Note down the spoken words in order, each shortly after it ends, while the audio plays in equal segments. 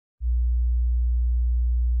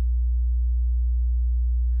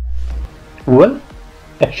Well,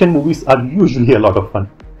 action movies are usually a lot of fun.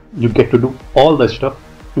 You get to do all the stuff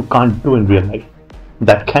you can't do in real life.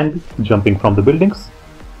 That can be jumping from the buildings,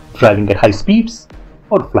 driving at high speeds,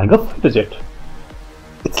 or flying a fighter jet.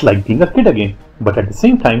 It's like being a kid again, but at the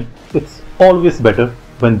same time, it's always better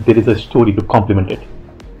when there is a story to complement it.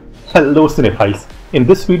 Hello cinephiles! In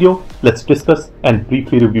this video, let's discuss and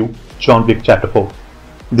briefly review John Wick Chapter 4.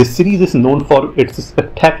 This series is known for its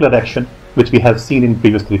spectacular action, which we have seen in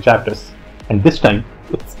previous 3 chapters, and this time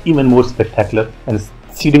it's even more spectacular and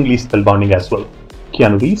exceedingly spellbinding as well.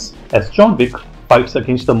 Keanu Reeves, as John Wick, fights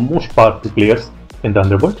against the most powerful players in the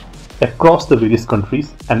underworld across the various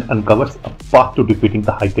countries and uncovers a path to defeating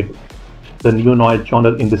the High Table. The neo-noir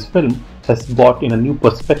genre in this film has brought in a new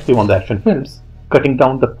perspective on the action films, cutting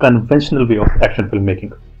down the conventional way of action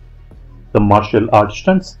filmmaking. The martial arts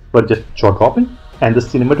stunts were just jaw-dropping, and the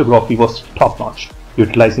cinematography was top-notch,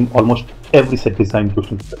 utilizing almost every set design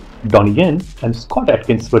used in the film. Donnie and Scott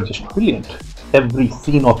Adkins were just brilliant. Every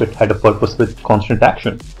scene of it had a purpose with constant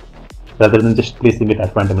action, rather than just placing it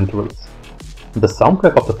at random intervals. The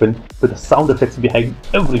soundtrack of the film, with the sound effects behind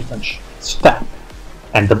every punch, stab,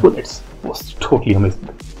 and the bullets, was totally amazing.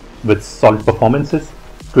 With solid performances,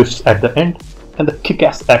 twists at the end, and the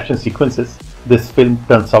kick-ass action sequences, this film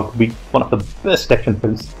turns out to be one of the best action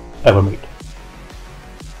films ever made.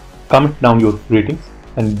 Comment down your ratings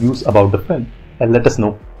and views about the film, and let us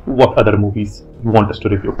know what other movies you want us to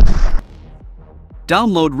review.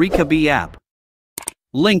 Download RecoBee app.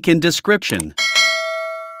 Link in description.